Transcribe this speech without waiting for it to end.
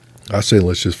I say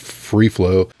let's just free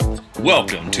flow.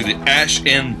 Welcome to the Ash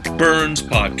and Burnz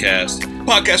podcast.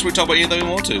 Podcast where we talk about anything we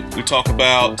want to. We talk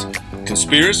about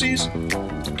conspiracies,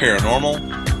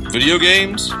 paranormal, video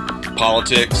games,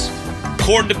 politics,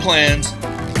 according to plans.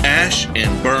 Ash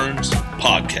and Burnz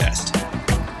podcast.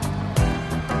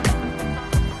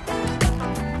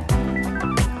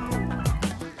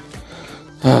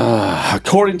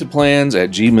 According to plans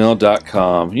at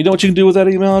gmail.com. You know what you can do with that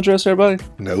email address, everybody?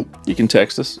 Nope. You can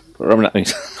text us. Or I'm not.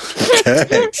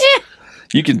 Text.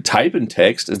 You can type in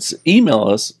text and email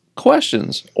us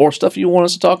questions or stuff you want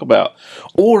us to talk about.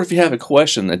 Or if you have a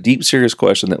question, a deep, serious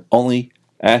question that only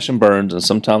Ash and Burnz and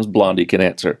sometimes Blondie can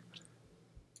answer.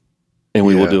 And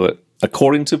we will do it.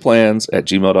 According to plans at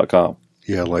gmail.com.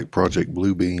 Yeah, like Project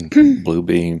Bluebeam.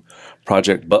 Bluebeam.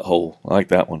 Project Butthole. I like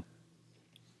that one.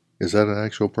 Is that an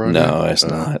actual project? No, it's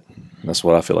not. That's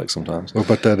what I feel like sometimes. What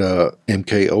about that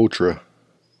MK Ultra?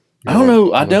 I don't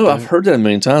know. I know. I've heard that a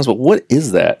million times, but what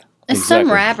is that? It's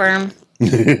some rapper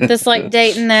that's like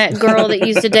dating that girl that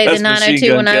used to date the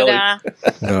 90210 guy.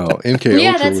 No,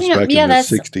 MK Ultra was back in the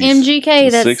 60s.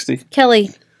 MGK. That's 60? Kelly.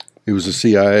 It was the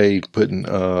CIA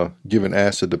giving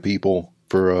acid to people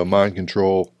for mind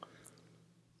control.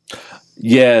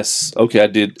 Yes. Okay, I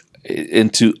did.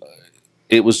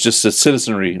 It was just a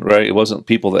citizenry, right? It wasn't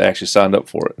people that actually signed up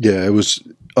for it. Yeah, it was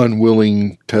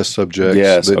unwilling test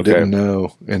subjects that didn't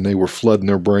know, and they were flooding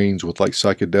their brains with like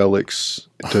psychedelics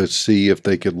to see if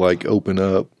they could like open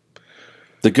up.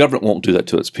 The government won't do that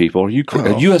to its people.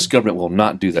 The U.S. government will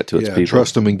not do that to its people.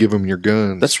 Trust them and give them your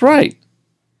guns. That's right.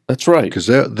 That's right. Because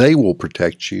they will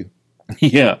protect you.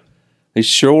 Yeah, they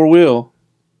sure will.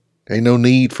 Ain't no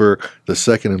need for the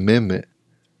Second Amendment.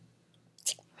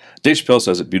 Dave Chappelle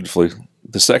says it beautifully.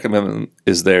 The Second Amendment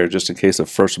is there just in case the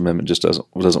First Amendment just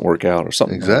doesn't work out or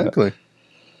something. Exactly.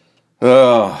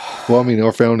 Well, I mean,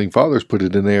 our founding fathers put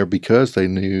it in there because they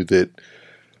knew that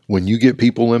when you get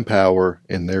people in power,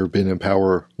 and they've been in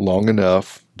power long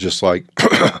enough, just like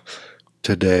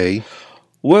today.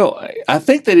 Well, I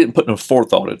think they didn't put no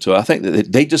forethought into it. I think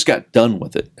that they just got done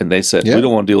with it, and they said, we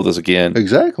don't want to deal with this again.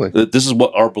 Exactly. This is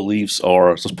what our beliefs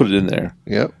are, so let's put it in there.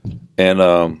 Yep.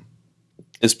 And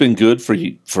it's been good for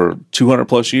 200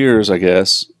 plus years, I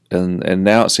guess, and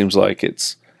now it seems like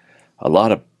it's a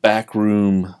lot of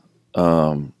backroom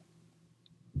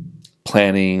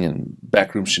planning and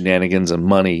backroom shenanigans and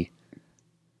money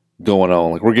going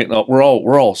on. Like we're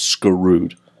all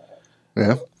screwed.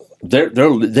 Yeah.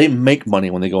 They make money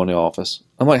when they go in the office.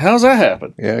 I'm like, how does that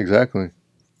happen? Yeah, exactly.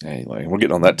 Anyway, we're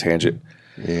getting on that tangent.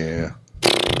 Yeah.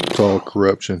 It's all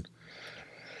corruption.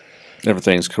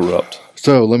 Everything's corrupt.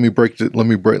 So let me break the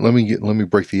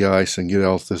ice and get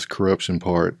off this corruption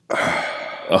part.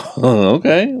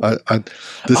 Okay.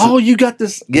 You got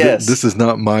this. Yes. This is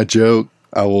not my joke.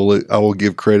 I will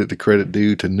give credit to credit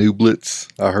due to Nooblets.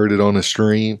 I heard it on a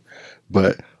stream.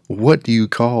 But what do you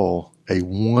call a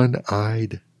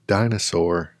one-eyed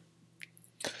dinosaur?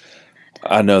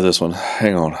 I know this one.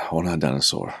 Hang on. One-eyed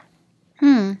dinosaur.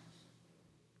 I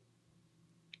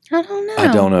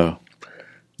don't know.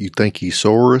 You think he's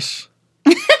Saurus?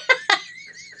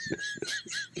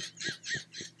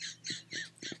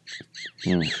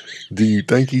 Do you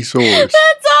think he's Saurus?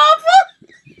 That's awful.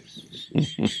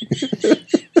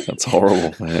 That's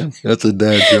horrible, man. That's a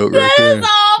dad joke right there. That's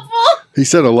awful. He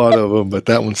said a lot of them, but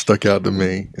that one stuck out to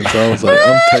me. And so I was like,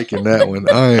 I'm taking that one.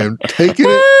 I am taking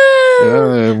it.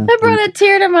 That brought a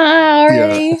tear to my eye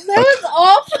already. Yeah, that was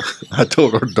awful. I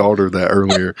told our daughter that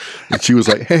earlier, and she was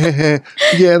like,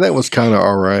 yeah, that was kind of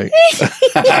all right.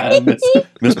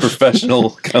 Miss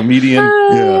Professional Comedian.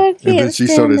 Yeah. And then she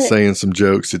started saying some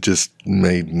jokes that just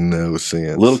made no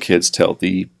sense. Little kids tell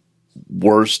the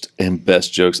worst and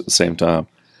best jokes at the same time.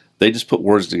 They just put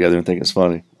words together and think it's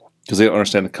funny because they don't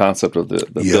understand the concept of the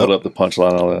build up, the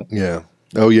punchline, all that. Yeah.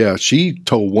 Oh, yeah. She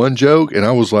told one joke, and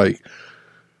I was like,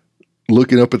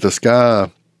 looking up at the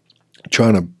sky,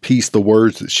 trying to piece the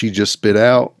words that she just spit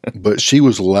out, but she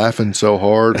was laughing so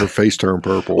hard her face turned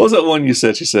purple. What was that one you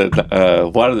said? She said,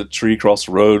 why did the tree cross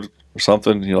the road or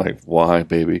something? And you're like, why,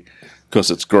 baby?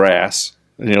 Because it's grass.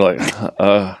 And you're like,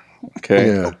 okay.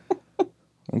 Yeah.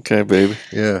 Okay, baby.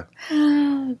 Yeah.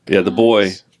 Yeah, the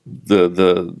boy,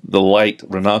 the light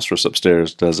rhinoceros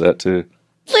upstairs does that too.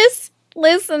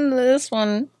 Listen to this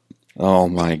one. Oh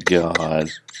my God.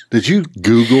 Did you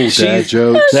Google dad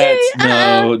jokes? That's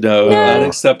no,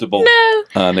 unacceptable. No.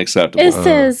 Unacceptable. It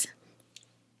says,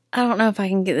 I don't know if I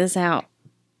can get this out.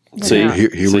 See, here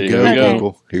we go, Okay.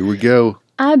 Google. Here we go.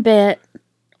 I bet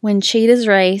when cheetahs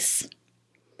race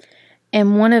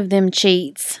and one of them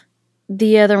cheats,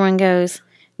 the other one goes,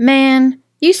 man,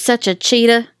 you such a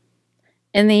cheetah.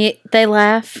 And they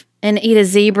laugh. and eat a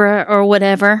zebra or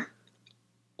whatever.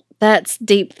 That's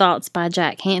Deep Thoughts by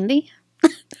Jack Handy.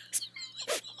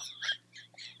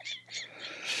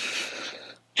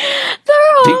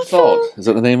 Deep Thought. Is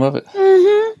that the name of it?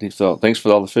 Mm-hmm. Deep Thought. Thanks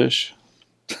for all the fish.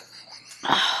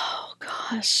 Oh,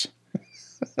 gosh.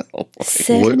 Oh,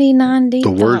 79 Deep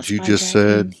Thoughts. The words you by just Jack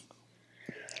said.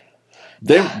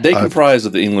 Handy. They comprise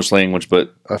of the English language,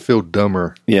 but I feel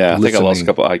dumber. yeah, I think I lost a listening.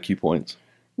 couple IQ points.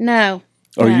 No.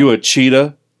 Are no. you a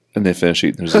cheetah? And they finish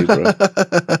eating their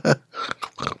zebra.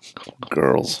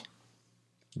 Girls.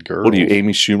 Girls. What are you,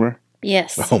 Amy Schumer?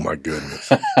 Yes. Oh my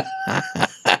goodness.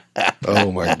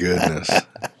 Oh my goodness.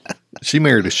 She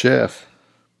married a chef.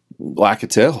 Well, I could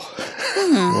tell.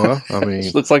 Well, I mean,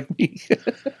 She looks like me.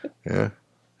 yeah.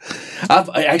 I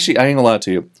ain't gonna lie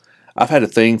to you. I've had a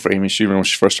thing for Amy Schumer when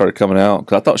she first started coming out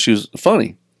because I thought she was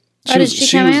funny. Did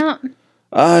she come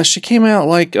out? She came out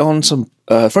like on some.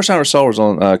 First time I ever saw her was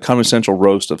on Comedy Central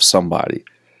roast of somebody,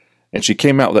 and she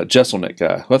came out with that Jesselnick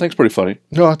guy, who I think's pretty funny.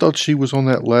 No, I thought she was on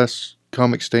that last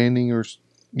Comic Standing or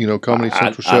Comedy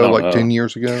Central I show don't like know. 10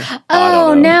 years ago.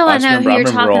 Oh, now I just know who you're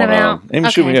remember her talking on, about. Amy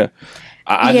Okay. Schumer, yeah.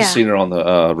 I Yeah. just seen her on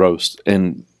the roast,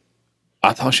 and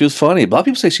I thought she was funny. A lot of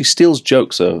people say she steals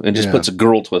jokes, though, and just Yeah. puts a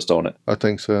girl twist on it. I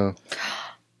think so.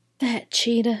 That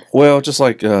cheetah. Well, just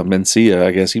like Mencia, I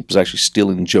guess he was actually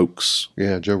stealing jokes.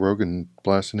 Yeah, Joe Rogan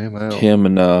blasting him out. Him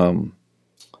and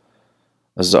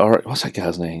Azar, what's that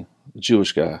guy's name? The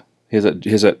Jewish guy. He has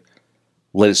that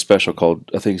latest special called,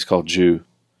 I think it's called Jew.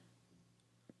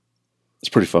 It's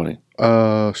pretty funny.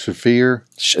 Shafir.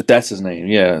 That's his name.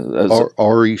 Yeah,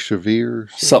 Ari Shavir.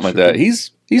 something like that.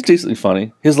 He's decently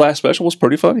funny. His last special was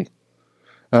pretty funny.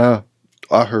 I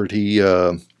heard he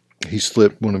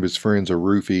slipped one of his friends a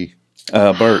roofie.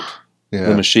 Bert, the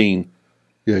Yeah, machine,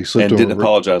 yeah, he slipped and him didn't a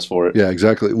apologize for it. Yeah,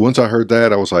 exactly. Once I heard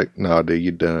that, I was like, "Nah, dude,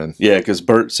 you done." Yeah, because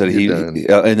Bert said You're done.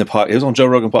 in the it was on Joe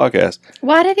Rogan podcast.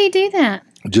 Why did he do that?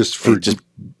 Just for Just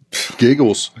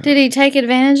giggles. Did he take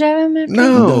advantage of him?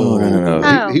 No, No.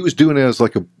 Oh. He was doing it as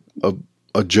like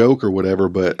a joke or whatever.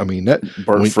 But I mean, that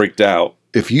Bert freaked out.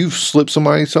 if you slip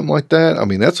somebody something like that, I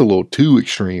mean, that's a little too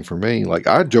extreme for me. Like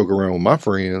I joke around with my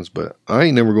friends, but I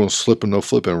ain't never gonna slip no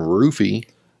flipping roofie.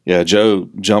 Yeah, Joe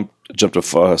jumped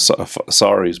a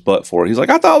Sorry's butt for it. He's like,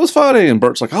 I thought it was funny, and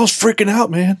Bert's like, I was freaking out,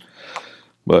 man.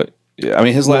 But yeah, I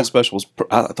mean, his last special was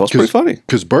I thought it was pretty funny.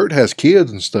 Because Bert has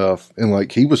kids and stuff, and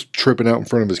like he was tripping out in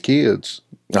front of his kids.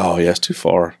 Oh yeah, it's too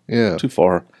far. Yeah, Too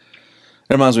far.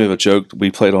 It reminds me of a joke we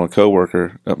played on a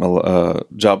coworker at my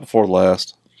job before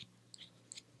last.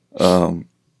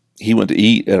 He went to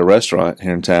eat at a restaurant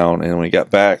here in town, and when he got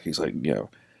back, he's like,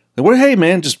 "Well, hey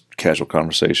man," just casual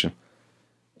conversation.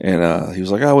 And he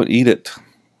was like, "I would eat at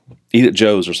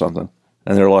Joe's or something."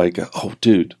 And they're like, "Oh,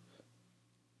 dude,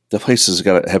 the place has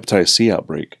got a hepatitis C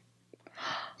outbreak."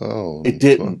 oh, It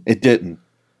didn't. It didn't.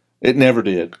 It never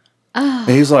did. Oh.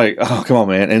 And he's like, "Oh, come on,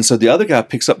 man." And so the other guy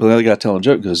picks up the other guy telling a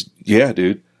joke, goes, "Yeah,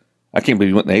 dude, I can't believe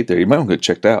you went and ate there. You might want to get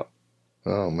checked out."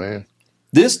 Oh man,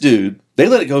 This dude, they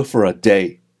let it go for a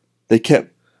day. They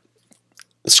kept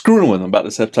screwing with him about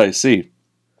this hepatitis C.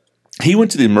 He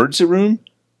went to the emergency room,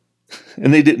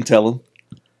 and they didn't tell him.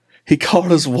 He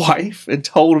called his wife and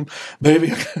told him, "Baby,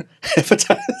 I got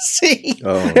hepatitis C."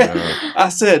 oh no, I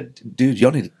said, "Dude,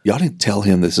 y'all need to tell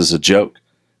him this is a joke."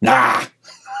 Nah.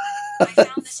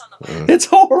 It's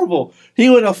horrible. He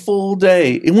went a full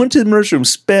day. He went to the emergency room,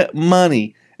 spent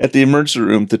money at the emergency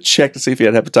room to check to see if he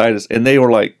had hepatitis, and they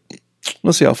were like,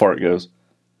 "Let's see how far it goes."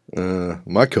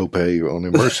 my copay on the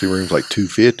emergency room is like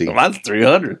 $250. Mine's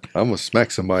 $300. I'm gonna smack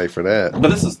somebody for that. But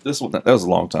that was a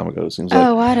long time ago. It seems like.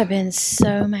 Oh, I'd have been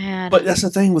so mad. But that's the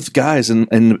thing with guys in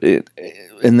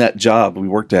that job we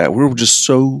worked at. We were just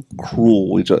so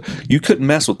cruel. You couldn't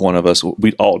mess with one of us.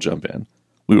 We'd all jump in.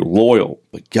 We were loyal,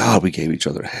 but God, we gave each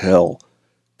other hell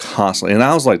constantly. And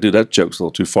I was like, dude, that joke's a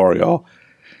little too far, y'all.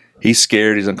 He's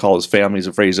scared. He's going to call his family. He's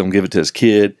afraid he's going to give it to his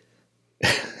kid.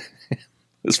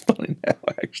 It's funny now,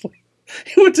 actually.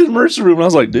 He went to the emergency room, and I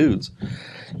was like, dudes,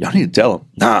 y'all need to tell him.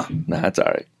 Nah, it's all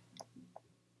right.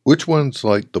 Which one's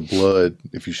like the blood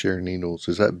if you share needles?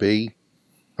 Is that B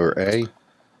or A?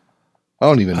 I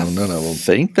don't even know none of I them.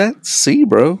 think that's C,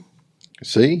 bro.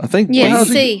 See? I think. yeah, Well,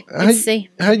 it's C. It's C.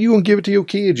 How you gonna give it to your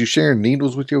kids? You sharing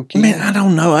needles with your kids? Man, I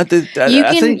don't know. I think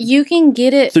You can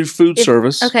get it through food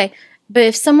service. Okay, but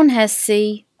if someone has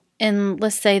C, and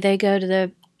let's say they go to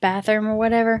the bathroom or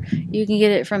whatever, you can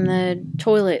get it from the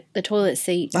toilet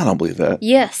seat. I don't believe that.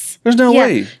 Yes. There's no Yeah.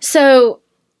 way. So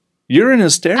Urine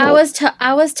is sterile.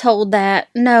 I was told that.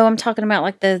 No, I'm talking about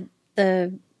like the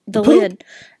poop? lid,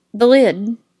 the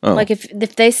lid. Oh. Like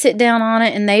if they sit down on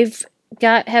it and they've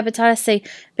got hepatitis C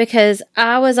because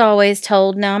I was always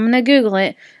told, now I'm going to Google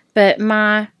it, but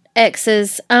my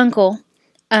ex's uncle,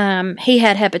 he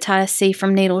had hepatitis C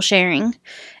from needle sharing.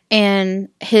 And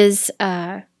his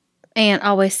aunt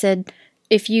always said,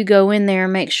 if you go in there,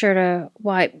 make sure to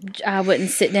wipe. I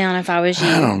wouldn't sit down if I was you.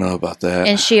 I don't know about that.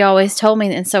 And she always told me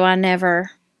that, and so I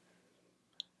never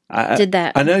did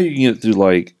that. I know you can get it through,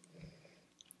 like,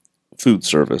 food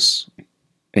service,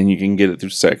 and you can get it through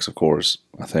sex, of course,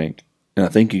 I think. And I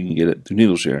think you can get it through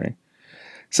needle sharing.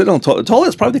 Sitting on the toilet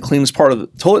is probably the cleanest part of the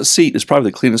toilet seat is probably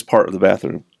the cleanest part of the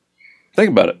bathroom. Think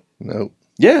about it. No.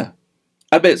 Yeah.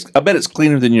 I bet it's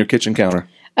cleaner than your kitchen counter.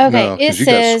 Okay, No, it because you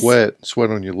says got sweat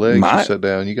on your legs. You sit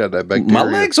down, you got that bacteria. My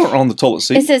legs aren't on the toilet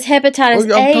seat. it says hepatitis I'm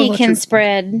talking A about can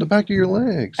spread the back of your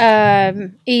legs.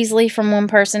 easily from one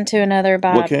person to another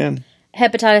by What can?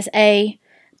 hepatitis A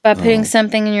by putting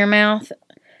something in your mouth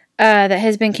that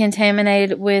has been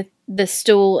contaminated with the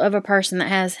stool of a person that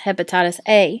has hepatitis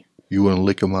A. You want to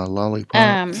lick on my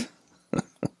lollipop?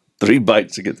 3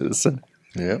 bites to get to the center.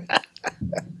 Yeah.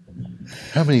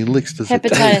 How many licks does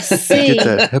Hepatitis it C get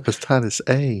that hepatitis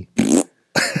A?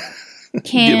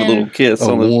 can Give a little kiss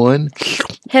A on the 1,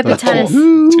 hepatitis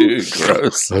Dude,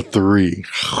 gross. a 3.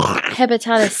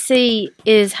 hepatitis C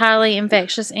is highly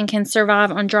infectious and can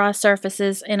survive on dry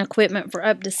surfaces and equipment for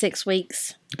up to 6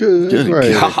 weeks. Good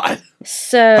gravy. God.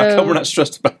 So How come we're not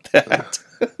stressed about that?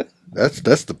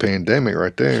 That's the pandemic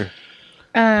right there.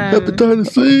 um, Hepatitis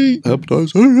C.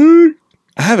 Hepatitis C.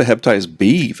 I have a hepatitis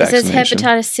B it says vaccination.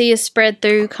 hepatitis C is spread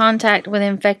through contact with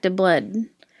infected blood.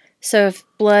 So if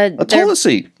blood, A toilet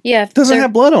seat yeah, if doesn't they're-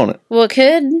 have blood on it. Well, it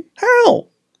could. How?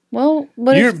 Well,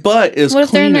 what Your if butt is what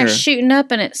if they're in cleaner. there shooting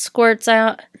up and it squirts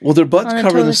out? Well, their butts on the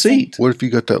cover the toilet seat? seat. What if you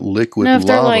got that liquid No, if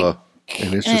they're lava like-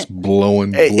 and it's just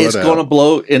blowing blood It's out? going to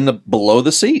blow in the below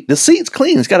the seat. The seat's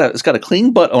clean. It's got a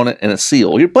clean butt on it and a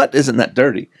seal. Your butt isn't that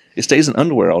dirty. It stays in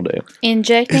underwear all day.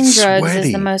 Injecting It's drugs is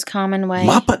sweaty. the most common way.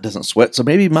 My butt doesn't sweat, so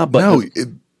maybe my butt. No,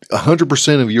 doesn't-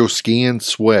 100% of your skin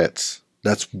sweats.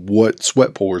 That's what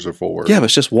sweat pores are for. yeah, but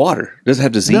it's just water. It doesn't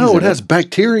have disease. No, in it has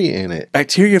bacteria in it.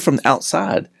 bacteria from the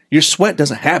outside. Your sweat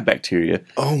doesn't have bacteria.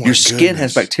 Oh my Your skin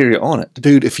has goodness. bacteria on it.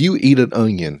 Dude, if you eat an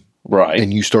onion Right.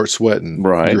 and you start sweating,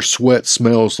 Right. your sweat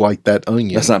smells like that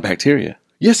onion. That's not bacteria.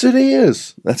 Yes, it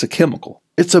is. That's a chemical.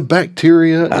 It's a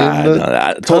bacteria in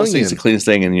the Toilet seat's onion. the cleanest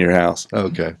thing in your house.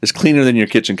 Okay. It's cleaner than your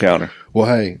kitchen counter. Well,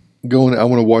 hey, I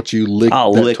want to watch you lick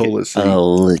I'll that lick toilet it. seat.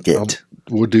 I'll lick it.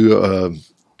 We'll do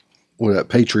that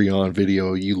Patreon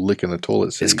video of you licking a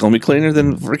toilet seat. It's going to be cleaner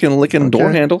than freaking licking door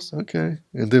Okay. handles. Okay.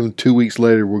 And then 2 weeks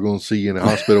later, we're going to see you in a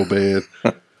hospital bed.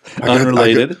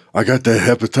 Unrelated. I got that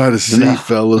hepatitis C,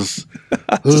 fellas.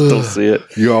 Just don't see it.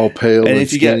 You're all pale And and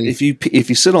if you get skinny. if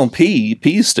you sit on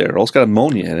pee's sterile. It's got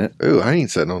ammonia in it. Ooh, I ain't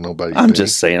sitting on nobody's I'm thing.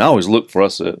 just saying. I always look for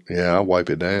us. Yeah, I wipe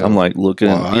it down. I'm like looking.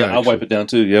 Well, I I'll wipe it down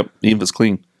too. Yep, even if it's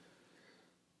clean.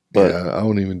 But yeah, I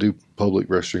don't even do public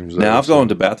restrooms. now I've gone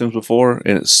to bathrooms before,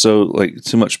 and it's so like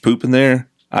too much poop in there.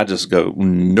 I just go,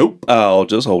 nope. I'll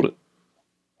just hold it.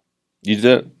 You do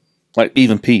that, like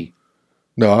even pee.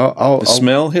 No, The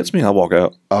smell hits me. I'll walk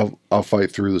out. I'll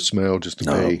fight through the smell just to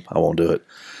No, pee. I won't do it.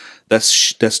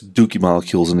 That's dookie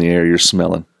molecules in the air. You're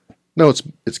smelling. No,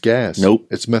 it's gas. Nope.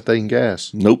 It's methane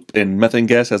gas. Nope. And methane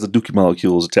gas has the dookie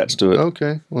molecules attached to it.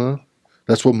 Okay, well,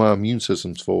 that's what my immune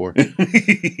system's for.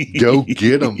 Go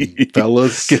get them,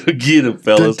 fellas. Go get them,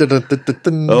 fellas.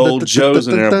 Old Joe's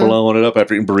in there blowing it up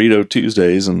after eating Burrito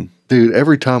Tuesdays, and Dude,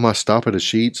 every time I stop at a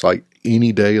Sheetz, like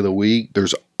any day of the week,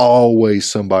 there's always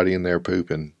somebody in there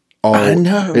pooping. I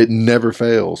know. It never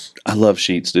fails. I love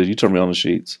sheets, dude. You turned me on the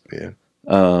sheets. Yeah.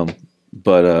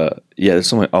 But yeah, there's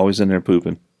somebody always in there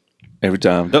pooping every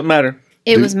time. Doesn't matter.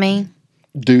 It Dude, was me.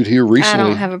 Dude, here I recently.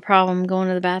 don't have a problem going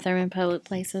to the bathroom in public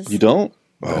places. You don't?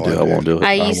 Oh, I won't do it.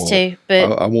 I used to,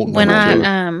 but I won't when never do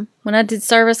it. when I did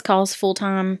service calls full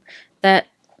time,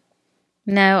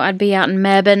 I'd be out in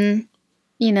Mebane,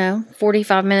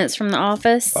 45 minutes from the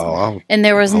office, and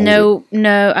there was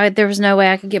there was no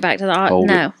way I could get back to the office. Hold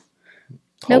No, it.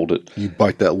 Hold it. You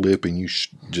bite that lip and you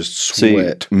just See,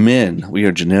 sweat. men, we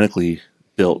are genetically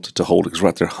built to hold it because we're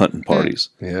out there hunting parties.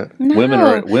 Yeah. no. Women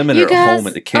are You at guys home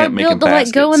at the camp are making built to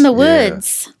like go in the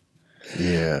woods.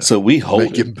 Yeah. So we hold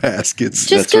Making it. baskets.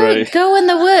 Just That's go right. in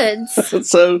the woods.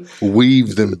 So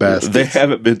Weave them baskets. they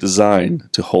haven't been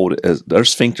designed to hold it as their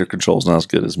sphincter control is not as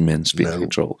good as men's sphincter No.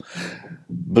 control.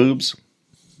 Boobs,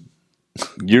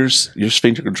 your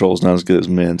sphincter control is not as good as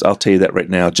men's. I'll tell you that right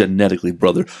now, genetically,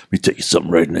 brother. Let me tell you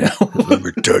something right now. Let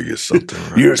me tell you something.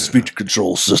 Right Your now. sphincter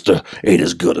control, sister, ain't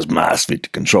as good as my sphincter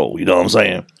control. You know what I'm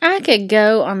saying? I could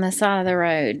go on the side of the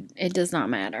road. It does not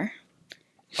matter.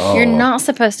 You're not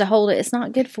supposed to hold it. It's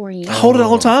not good for you. Hold it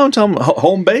all the time. Tell them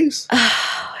home base.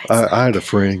 I had a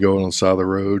friend going on the side of the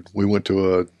road. We went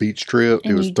to a beach trip.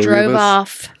 And it was you 3 drove of us.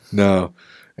 off. No.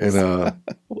 And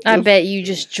I bet you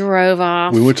just drove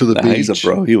off. we went to the beach. He's a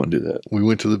bro. He wouldn't do that. We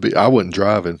went to the beach. I wasn't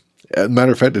driving. As a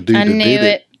matter of fact, the dude I that knew did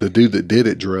it. the dude that did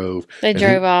it drove. They And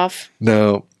drove off.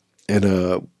 No.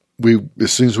 And we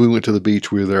as soon as we went to the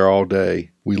beach, we were there all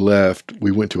day. We left.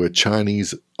 We went to a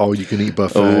Chinese all-you-can-eat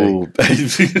buffet. Oh,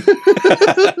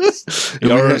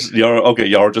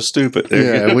 y'all are just stupid.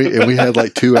 Yeah, and we had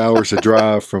like 2 hours to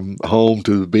drive from home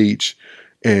to the beach,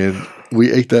 and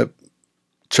we ate that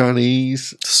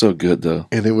Chinese. So good though.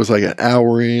 And it was like an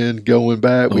hour in going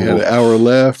back. We had an hour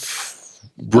left.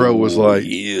 Bro was like,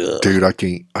 yeah. "Dude, I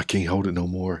can't hold it no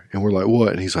more." And we're like, "What?"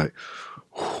 And he's like,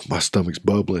 "My stomach's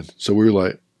bubbling." So we were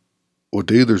like, "Well,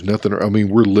 dude, there's nothing." I mean,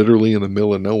 we're literally in the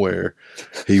middle of nowhere.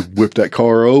 He whipped that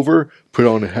car over, put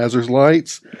on the hazard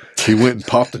lights. He went and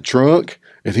popped the trunk,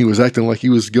 and he was acting like he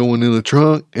was going in the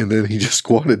trunk. And then he just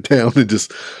squatted down and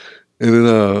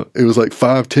then it was like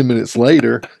 5-10 minutes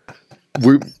later.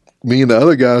 Me and the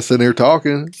other guy sitting there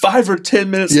talking. 5 or 10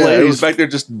 minutes Yeah, later, it he was was back there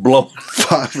just blowing.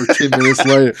 5 or 10 minutes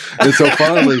later. And so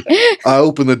finally, I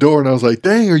opened the door and I was like,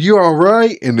 "Dang, are you all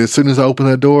right?" And as soon as I opened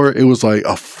that door, it was like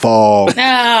a fog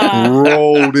Oh,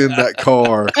 rolled in that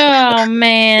car. oh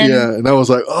man. Yeah, and I was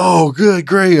like, "Oh, good,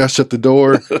 great." I shut the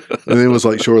door, and it was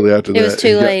like shortly after that. It was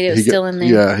too late. It was still in there.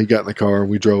 Yeah, he got in the car and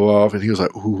we drove off, and he was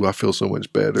like, "Ooh, I feel so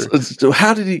much better." So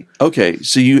how did he? Okay,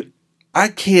 so I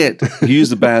can't use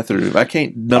the bathroom. I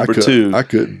can't number two I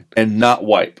couldn't. and not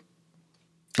wipe.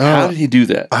 How did he do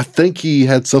that? I think he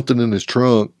had something in his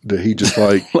trunk that he just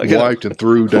like wiped and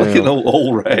threw down. Like an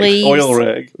old rag, Leaves. oil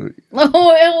rag.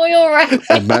 Oil rag.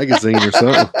 A magazine or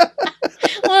something.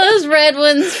 One of those red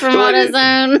ones from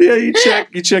AutoZone. Yeah,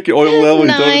 you check your oil level.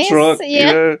 You throw the Nice, trunk.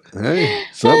 yeah. Hey,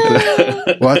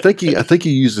 something. Well, I think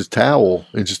he used his towel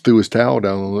and just threw his towel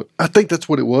down on it. I think that's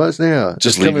what it was. Now,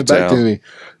 Just it's leave coming the back towel. to me.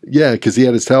 Yeah, because he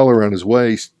had his towel around his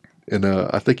waist, and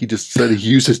I think he just said he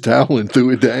used his towel and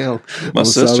threw it down on the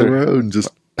side of the road and just.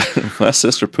 My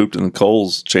sister pooped in the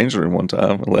Coles changing room one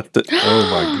time and left it.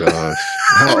 Oh my gosh!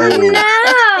 How old?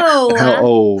 No. How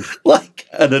old? Like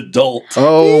an adult.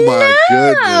 Oh my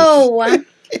goodness!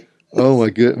 No. Oh my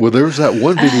good. Well, there was that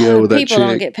one video of that People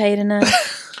don't chick. get paid enough.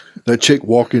 That chick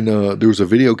walking. There was a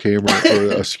video camera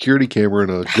or a security camera in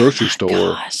a grocery store,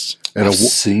 Gosh. and I've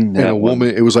seen that and a one.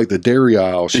 woman. It was like the dairy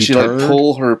aisle. Did she turned. like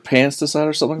pull her pants to the side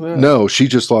or something like that? No, she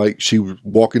just she was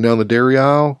walking down the dairy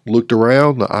aisle, looked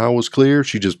around, the aisle was clear.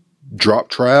 She just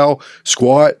dropped trowel,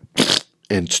 squat,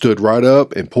 and stood right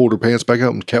up and pulled her pants back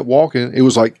up and kept walking. It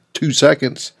was like 2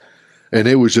 seconds, and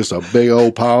it was just a big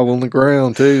old pile on the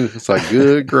ground too. It's like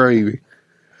good gravy.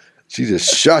 She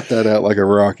just shot that out like a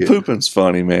rocket. Pooping's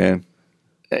funny, man.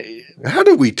 How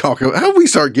did we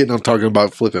start getting on talking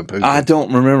about flipping poop? I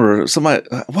don't remember. Somebody,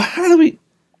 how do we?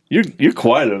 You're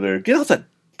quiet over there. Get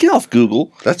off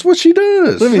Google. That's what she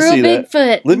does. Let me Real see that.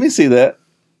 Bigfoot. Let me see that.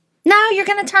 No, you're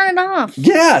going to turn it off.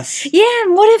 Yes. Yeah,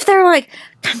 and what if they're like,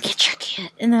 "Come get your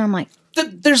kid," and then I'm like,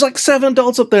 There's like 7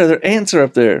 adults up there. Their aunts are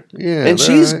up there. Yeah, and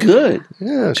she's good.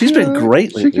 Yeah, She's been great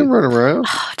She lately. can run around.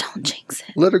 "Oh, don't jinx it.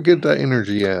 Let her get that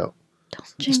energy out.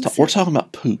 Don't jinx We're it." talking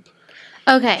about poop.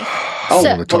 Okay. I don't So-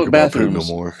 want to talk Public about poop no bathrooms.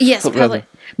 more. Yes, Public probably.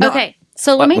 bathroom. No, Okay,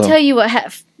 so let me well- tell you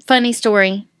what funny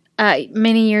story.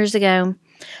 Many years ago,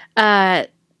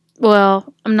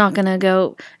 well, I'm not gonna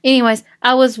go. Anyways,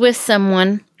 I was with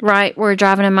someone. Right, we're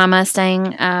driving in my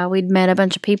Mustang. We'd met a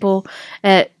bunch of people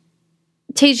at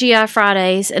TGI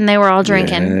Fridays, and they were all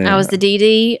drinking. Yeah. I was the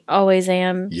DD, always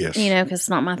am. Yes. because it's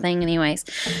not my thing, anyways.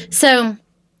 So.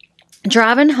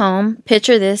 Driving home,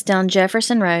 picture this, down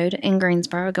Jefferson Road in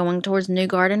Greensboro, going towards New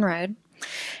Garden Road.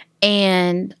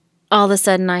 And all of a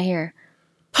sudden I hear,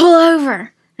 "Pull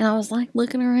over." And I was like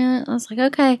looking around. I was like,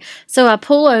 okay. So I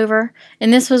pull over.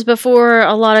 And this was before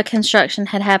a lot of construction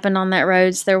had happened on that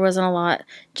road. So there wasn't a lot.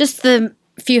 Just the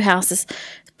few houses.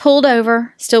 Pulled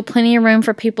over. Still plenty of room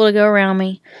for people to go around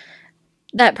me.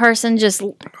 That person just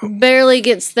barely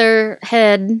gets their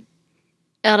head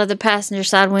out of the passenger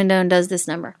side window and does this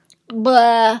number.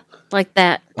 Blah, like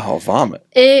that. Oh, vomit.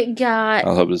 It got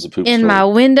I hope it's a poop in story. my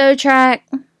window track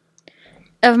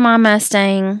of my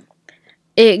Mustang.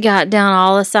 It got down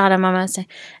all the side of my Mustang.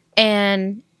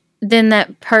 And then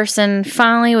that person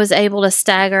finally was able to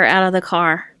stagger out of the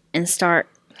car and start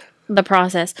the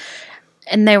process.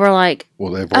 and they were like,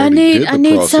 Well, they've I already did the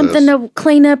need process. something to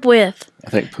clean up with. I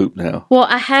think poop now. Well,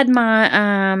 I had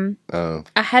my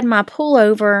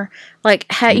pullover, like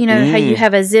how you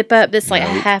have a zip up that's like a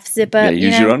half zip up. Yeah,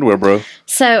 use your underwear, bro.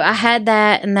 So I had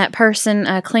that, and that person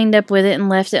cleaned up with it and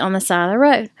left it on the side of the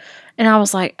road. And I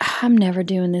was like, I'm never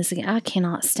doing this again. I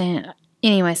cannot stand.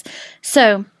 Anyways,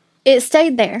 so it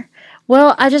stayed there.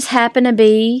 Well, I just happened to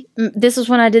be, this was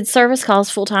when I did service calls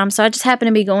full time, so I just happened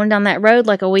to be going down that road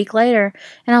like a week later,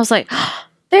 and I was like, oh,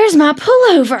 there's my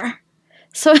pullover.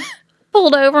 So I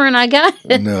pulled over and I got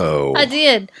it. No. I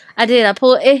did. I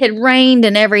pulled it. Had rained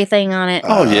and everything on it.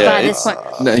 Oh, yeah. By this point.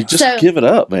 No, just give it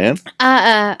up, man.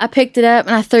 I picked it up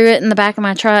and I threw it in the back of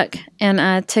my truck, and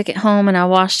I took it home and I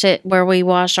washed it where we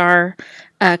wash our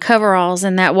coveralls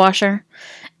in that washer.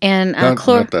 And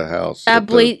not the house. I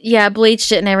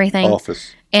bleached it and everything.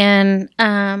 Office. And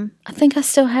I think I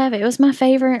still have it. It was my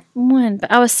favorite one.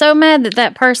 But I was so mad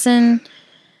that person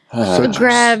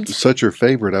grabbed. Such your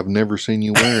favorite. I've never seen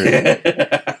you wear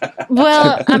it.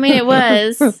 Well, I mean, it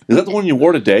was. Is that the one you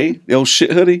wore today? The old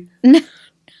shit hoodie? No,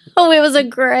 it was a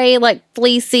gray, like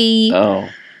fleecy Oh,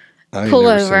 I ain't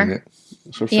pullover. never seen it.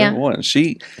 that's her favorite one.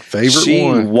 She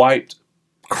one. wiped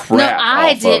crap. No, I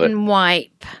off of didn't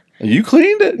wipe. You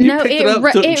cleaned it? You No, picked it up,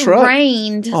 took it in the truck?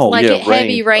 rained. Oh, like yeah, it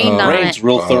heavy rained on Rain's it.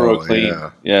 real thorough Oh, clean.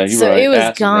 yeah. Yeah, you're So right. it was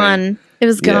Acid gone. rain. It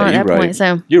was gone at you're that right. point.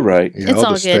 So You're right. Yeah, It's all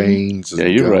all the good. stains. Yeah,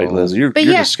 you're right, Leslie. You're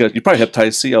yeah. disgusting. You probably have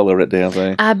tight C all over that damn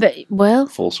thing. I bet. Well,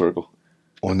 Full circle.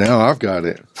 Well, now I've got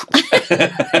it.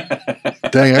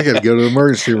 Dang, I got to go to the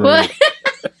emergency room. what?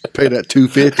 Pay that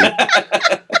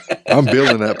 $250. I'm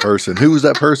billing that person. Who was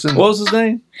that person? What was his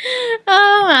name?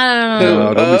 Oh, I don't know.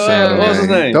 No, don't be saying what was his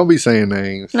name? Don't be saying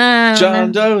names. No,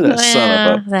 John Doe, that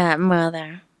son of a... that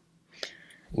mother.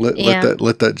 Let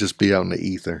that just be out in the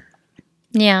ether.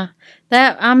 Yeah,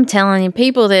 that I'm telling you,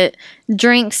 people that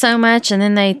drink so much and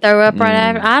then they throw up right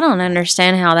after. I don't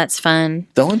understand how that's fun.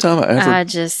 The only time I ever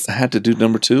just had to do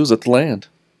number 2 was at the land.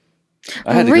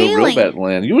 I had to go Really? real bad at the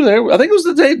land. You were there. I think it was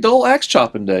the day, Dole axe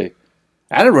chopping day.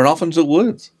 I had to run off into the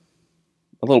woods.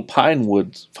 A little pine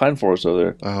forest over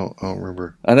there. I don't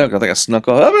remember. I know, I think I snuck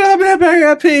off.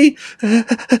 I pee.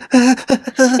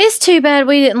 it's too bad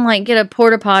we didn't like get a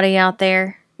porta potty out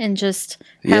there and just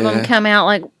have them come out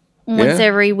like once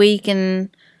every week. And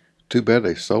Too bad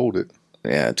they sold it.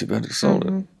 Yeah, too bad they sold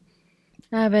it.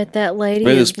 I bet that lady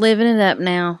Maybe is living it up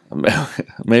now.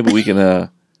 Maybe we can.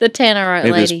 The Tannerite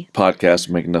maybe lady. this podcast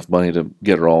will make enough money to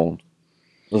get her on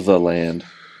the land.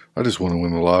 I just want to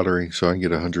win the lottery so I can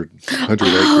get 100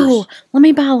 Oh, acres. let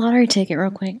me buy a lottery ticket real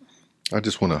quick. I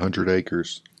just want 100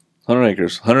 acres. 100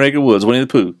 acres. 100 acre woods. Winnie the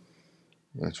Pooh.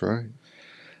 That's right.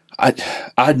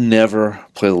 I'd never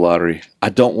play the lottery. I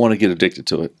don't want to get addicted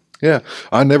to it. Yeah,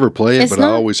 I never play it, It's but not-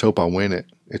 I always hope I win it.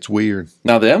 It's weird.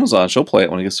 Now, the Amazon, she'll play it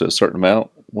when it gets to a certain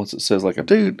amount. Once it says like a...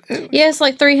 Dude, Yeah, it's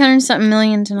like 300-something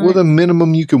million tonight. well, the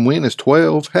minimum you can win is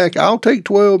 12. Heck, I'll take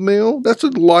 12 mil. That's a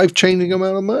life-changing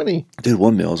amount of money. Dude,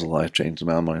 $1 million is a life-changing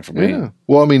amount of money for me. Yeah.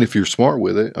 Well, I mean, if you're smart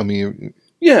with it, I mean,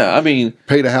 Yeah, I mean...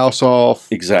 pay the house off.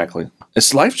 Exactly.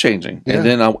 It's life-changing. Yeah. And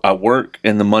then I work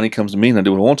and the money comes to me and I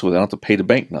do what I want to with it. I don't have to pay the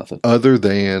bank nothing. Other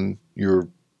than your,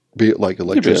 like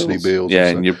electricity bills. Yeah,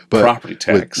 stuff. and your But property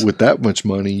tax. With that much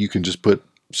money, you can just put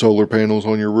solar panels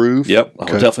on your roof. Yep, I'll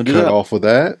definitely do cut that. off of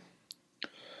that.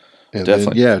 And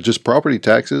Definitely. then, just property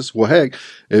taxes. Well, heck,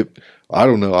 I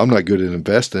don't know. I'm not good at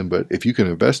investing, but if you can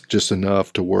invest just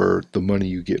enough to where the money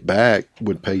you get back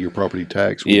would pay your property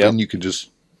tax, well, Yep. then you can just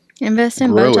Invest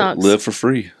in grow it. Botox. Live for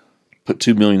free. Put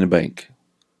 $2 million in the bank.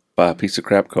 Buy a piece of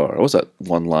crap car. What was that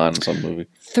one line in some movie?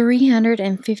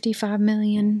 $355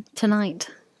 million tonight.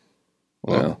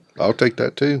 well, I'll take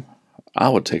that too. I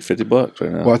would take $50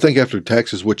 right now. Well, I think after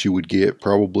taxes, what you would get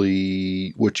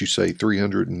probably what you say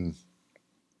 300 and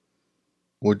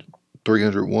what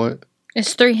 300 what?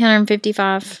 It's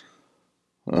 355.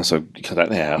 So cut that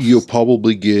in half. You'll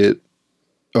probably get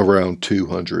around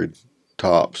 200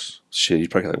 tops. Shit, you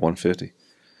probably got like 150.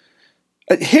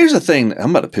 Here's the thing.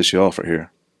 I'm about to piss you off right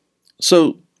here.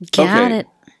 So, Got it.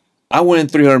 I win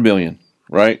 $300 million,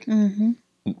 right? Mm-hmm.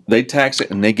 They tax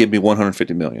it and they give me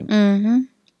 $150 million. Mm-hmm.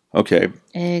 Okay.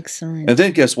 Excellent. And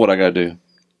then guess what I got to do?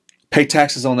 Pay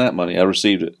taxes on that money. I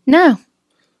received it. No.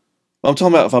 I'm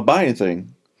talking about if I buy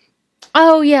anything,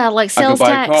 Oh, yeah, like I sales could buy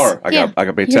tax. a car. I Yeah. got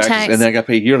to pay Your taxes, tax. and then I got to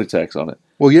pay yearly tax on it.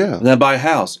 Well, yeah. And then I buy a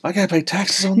house. I got to pay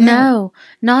taxes on that. No,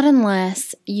 not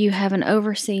unless you have an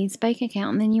overseas bank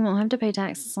account, and then you won't have to pay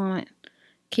taxes on it.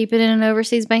 Keep it in an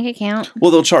overseas bank account.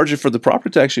 Well, they'll charge you for the property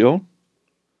tax you own.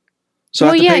 So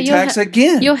Well, I have to yeah, pay you'll tax ha-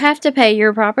 again. You'll have to pay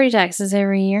your property taxes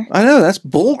every year. I know. That's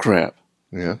bull crap.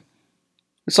 Yeah.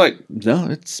 It's like, no,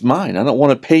 it's mine. I don't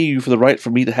want to pay you for the right for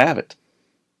me to have it.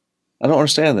 I don't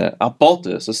understand that. I bought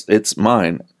this. It's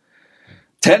mine.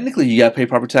 Technically, you got to pay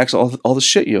property tax on all the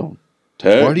shit you own.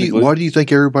 Why do you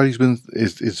think everybody's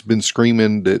been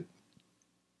screaming that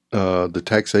the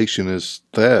taxation is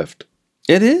theft?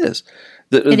 It is.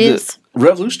 The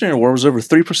Revolutionary War was over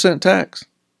 3% tax.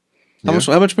 How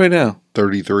much pay now?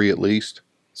 33 at least.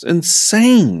 It's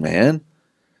insane, man.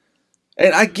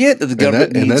 And I get that the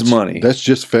government needs money. That's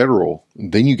just federal.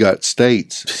 Then you got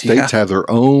states. States have their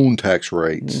own tax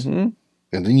rates. Mm-hmm.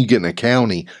 And then you get in a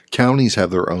county. Counties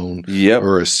have their own. Yep.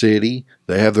 Or a city.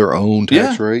 They have their own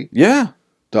tax rate. Yeah.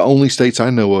 The only states I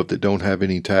know of that don't have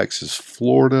any tax is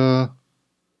Florida.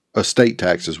 A state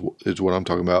tax is what I'm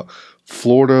talking about.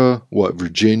 Florida,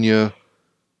 Virginia,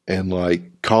 and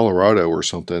like Colorado or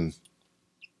something.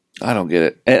 I don't get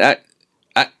it. And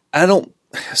I don't,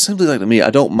 simply like to me, I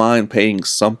don't mind paying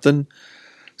something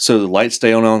so the lights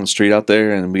stay on the street out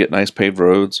there and we get nice paved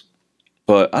roads.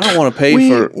 But I don't want to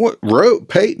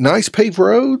pay nice paved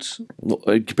roads?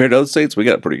 Compared to other states, we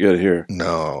got it pretty good here.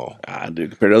 No. I do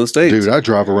compared to other states. Dude, I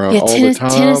drive around all the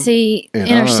time. Tennessee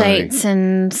interstates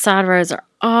and side roads are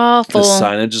awful. The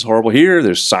signage is horrible here.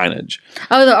 There's signage.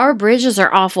 Oh, our bridges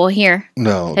are awful here.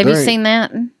 No. Have you seen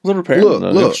that? Little repair.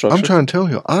 Look, I'm trying to tell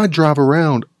you, I drive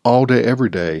around all day, every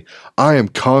day. I am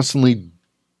constantly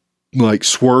like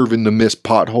swerving to miss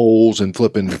potholes and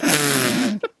flipping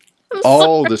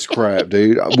all this crap,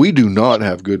 dude. We do not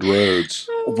have good roads.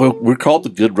 Well, we're called the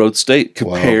good road state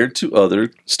compared to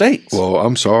other states. Well,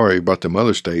 I'm sorry about them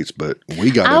other states, but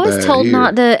we got I was told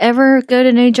not to ever go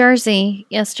to New Jersey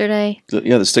yesterday.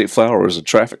 The state flower is a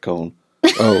traffic cone.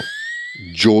 Oh,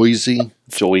 Joyzy.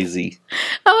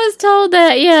 I was told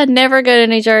that, never go to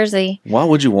New Jersey. Why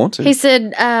would you want to? He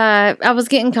said, I was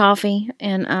getting coffee,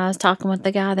 and I was talking with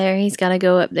the guy there. He's got to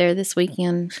go up there this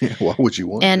weekend. Why would you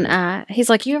want to? And he's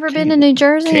like, you ever been to New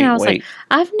Jersey? And I was like,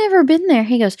 I've never been there.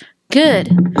 He goes, good.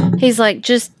 He's like,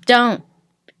 just don't.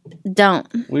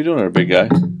 What are you doing there, big guy?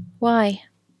 Why?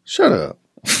 Shut up.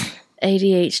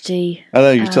 ADHD. I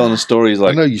know you're telling the stories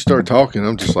like... I know you start talking,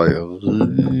 I'm just like,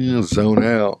 zone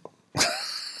out.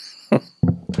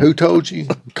 Who told you?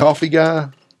 Coffee guy?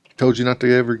 Told you not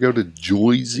to ever go to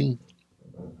Joyzy?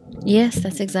 Yes,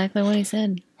 that's exactly what he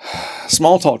said.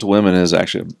 Small talk to women is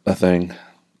actually a thing.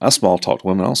 I small talk to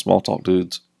women. I don't small talk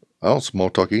dudes. I don't small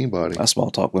talk anybody. I small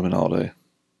talk women all day.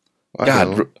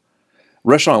 God,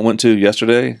 restaurant I went to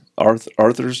yesterday,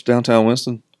 Arthur's downtown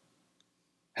Winston,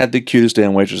 had the cutest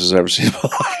damn waitresses I've ever seen in my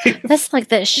life. That's like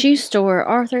that shoe store,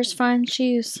 Arthur's Fine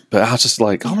Shoes. But I was just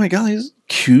like, oh my God, these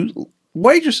cute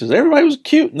waitresses. Everybody was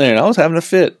cute in there, and I was having a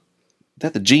fit.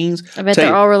 That the jeans. I bet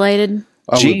they're all related.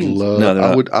 I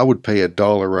would pay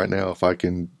 $1 right now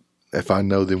if I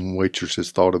know them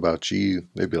waitresses thought about you.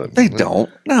 They'd be like, they don't.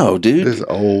 No, dude. This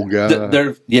old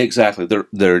guy. Exactly.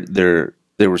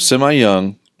 They were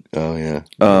semi-young. Oh yeah,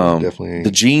 definitely.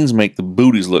 The jeans make the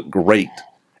booties look great,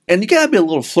 and you gotta be a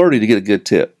little flirty to get a good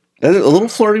tip. A little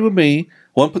flirty with me.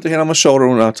 One put their hand on my shoulder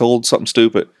when I told something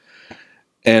stupid.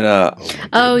 And that's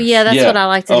what I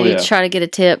like to do. To try to get a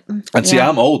tip. And see,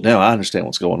 I'm old now. I understand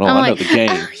what's going on. I know the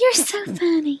game. Oh, you're so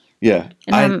funny. Yeah,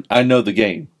 I know the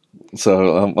game.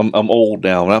 So I'm old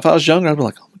now. And if I was younger, I'd be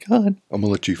like, oh my God. I'm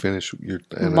gonna let you finish your.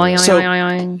 Yeah,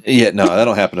 no, that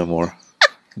don't happen no more.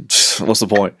 What's the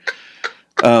point?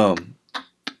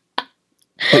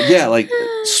 But yeah, like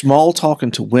small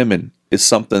talking to women is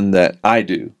something that I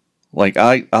do. Like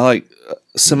I like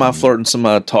semi flirting,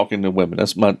 semi talking to women.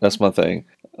 That's my thing.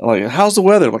 Like, how's the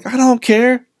weather? I'm like, I don't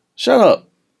care. Shut up.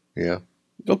 Yeah.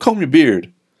 Go comb your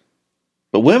beard.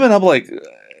 But women, I'm like,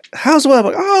 how's the weather?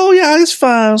 I'm like, oh yeah, it's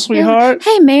fine, sweetheart.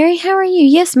 Hey Mary, how are you?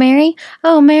 Yes, Mary.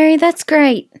 Oh, Mary, that's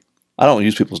great. I don't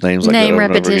use people's names like that over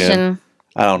repetition. And over again.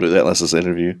 I don't do that unless it's an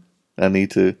interview. I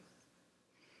need to.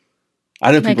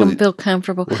 I know make people them feel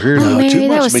comfortable. Well, Mary,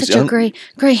 that was such a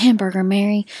great hamburger,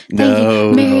 Mary. Thank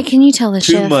you. Mary, can you tell the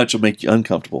chef? Too much will make you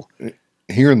uncomfortable.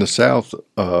 Here in the South,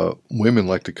 women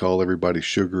like to call everybody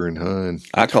sugar and hun.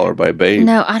 I call everybody babe.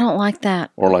 No, I don't like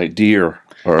that. Or like dear.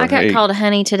 Or I got called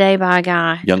honey today by a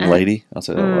guy. Young lady. I'll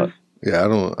say that a lot. Yeah, I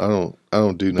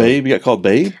don't do that. Babe, you got called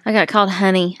babe? I got called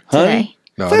honey today.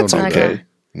 No, that's I don't do okay. that.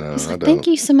 No, I don't. Thank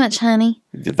you so much, honey.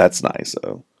 Yeah, that's nice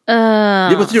though.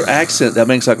 Yeah, with your accent, that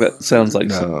makes that sounds like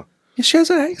no. Yeah, she has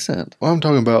an accent. Well, I'm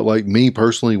talking about like me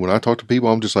personally. When I talk to people,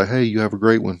 I'm just like, "Hey, you have a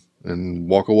great one," and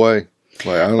walk away.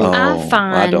 Like I don't. I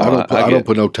find I don't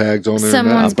put no tags on there.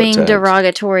 Someone's being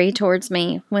derogatory towards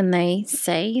me when they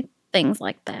say things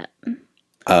like that.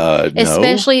 No.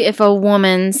 Especially if a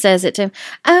woman says it to him.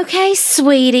 Okay,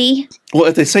 sweetie. Well,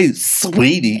 if they say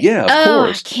sweetie, yeah, of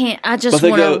course. I can't. I just But they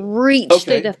want to go, reach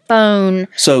okay. through the phone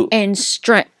So and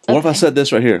straight. what if I said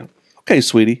this right here? Okay,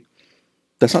 sweetie.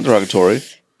 That's not derogatory.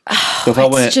 If I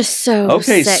went, just so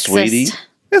okay, sexist. sweetie.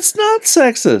 It's not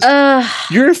sexist.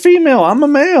 You're a female. I'm a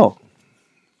male.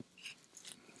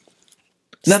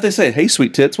 Now if they say, hey,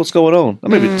 sweet tits, what's going on? That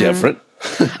may be different.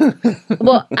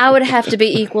 Well, I would have to be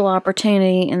equal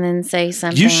opportunity and then say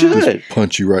something. You should.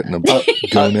 Punch you right in the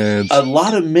gonads. A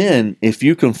lot of men, if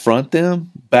you confront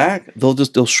them back,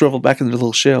 they'll shrivel back into their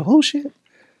little shell. Oh, shit.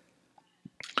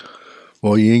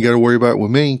 Well, you ain't got to worry about it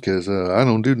with me because I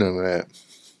don't do none of that.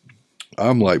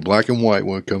 I'm like black and white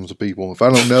when it comes to people. If I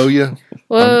don't know you,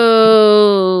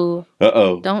 Whoa.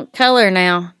 Uh-oh. Don't color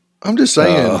now. I'm just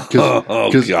saying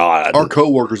because God. our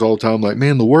coworkers all the time like,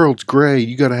 man, the world's gray.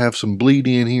 You got to have some bleed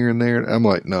in here and there. I'm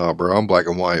like, nah, bro, I'm black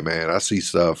and white, man. I see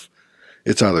stuff.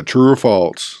 It's either true or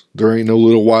false. There ain't no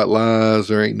little white lies.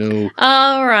 There ain't no.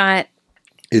 All right.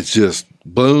 It's just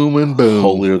boom and boom.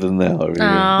 Holier than thou over here.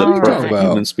 Oh, The perfect right.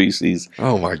 human species.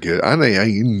 Oh my god! I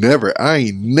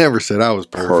ain't never said I was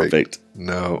perfect.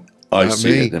 No, I not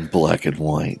see me. it in black and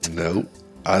white. No,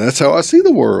 that's how I see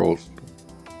the world.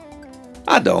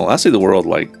 I don't. I see the world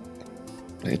like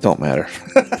it don't matter.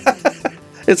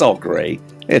 It's all gray.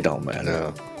 It don't matter.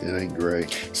 No, it ain't gray.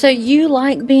 So you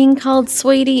like being called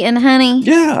sweetie and honey?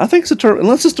 Yeah, I think it's a term.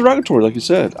 Unless it's derogatory, like you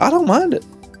said, I don't mind it.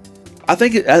 I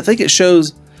think it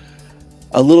shows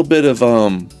a little bit of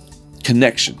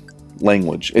connection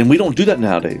language, and we don't do that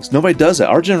nowadays. Nobody does that.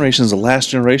 Our generation is the last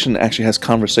generation that actually has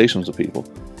conversations with people.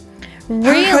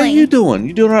 Really? How you doing?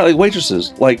 You doing all right? Like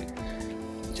waitresses. Like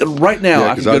right now, Yeah, I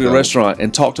can 'cause go I to a don't. restaurant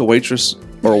and talk to a waitress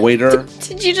or a waiter.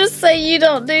 Did you just say you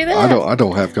don't do that? I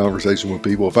don't have conversation with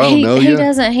people if I don't He, know he you.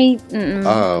 doesn't. He.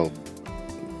 Mm-mm.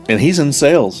 And he's in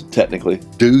sales, technically.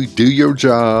 Do your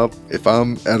job. If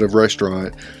I'm at a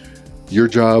restaurant, your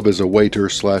job as a waiter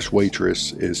 /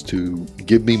 waitress is to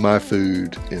give me my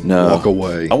food and walk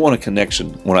away. I want a connection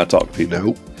when I talk to people.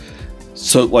 Nope.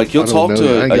 So, like, you'll I don't talk know. I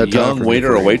to ain't a got time young for waiter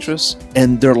or friends. waitress,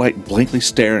 and they're like blankly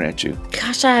staring at you.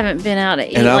 Gosh, I haven't been out to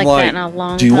eat And I'm like that in a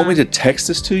long do you time. want me to text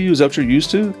this to you? Is that what you're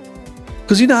used to?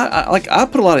 Because, you know, I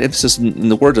put a lot of emphasis in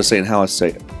the words I say and how I say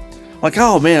it. Like,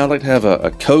 oh, man, I'd like to have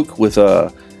a Coke with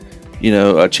a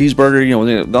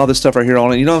cheeseburger, and all this stuff right here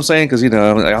on it. You know what I'm saying? Because,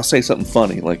 I'll say something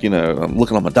funny. Like, I'm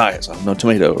looking on my diet, so I have no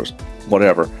tomatoes,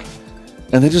 whatever.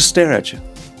 And they just stare at you.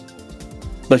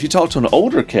 But if you talk to an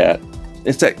older cat,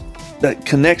 it's that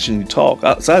connection you talk.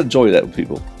 So I enjoy that with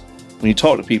people. When you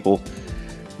talk to people,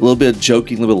 a little bit of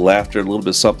joking, a little bit of laughter, a little bit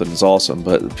of something is awesome.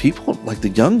 But people, like the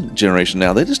young generation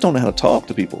now, they just don't know how to talk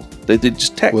to people. They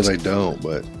just text. Well, they don't,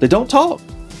 but They don't talk. Well,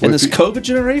 In if this you- COVID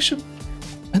generation,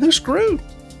 and they're screwed.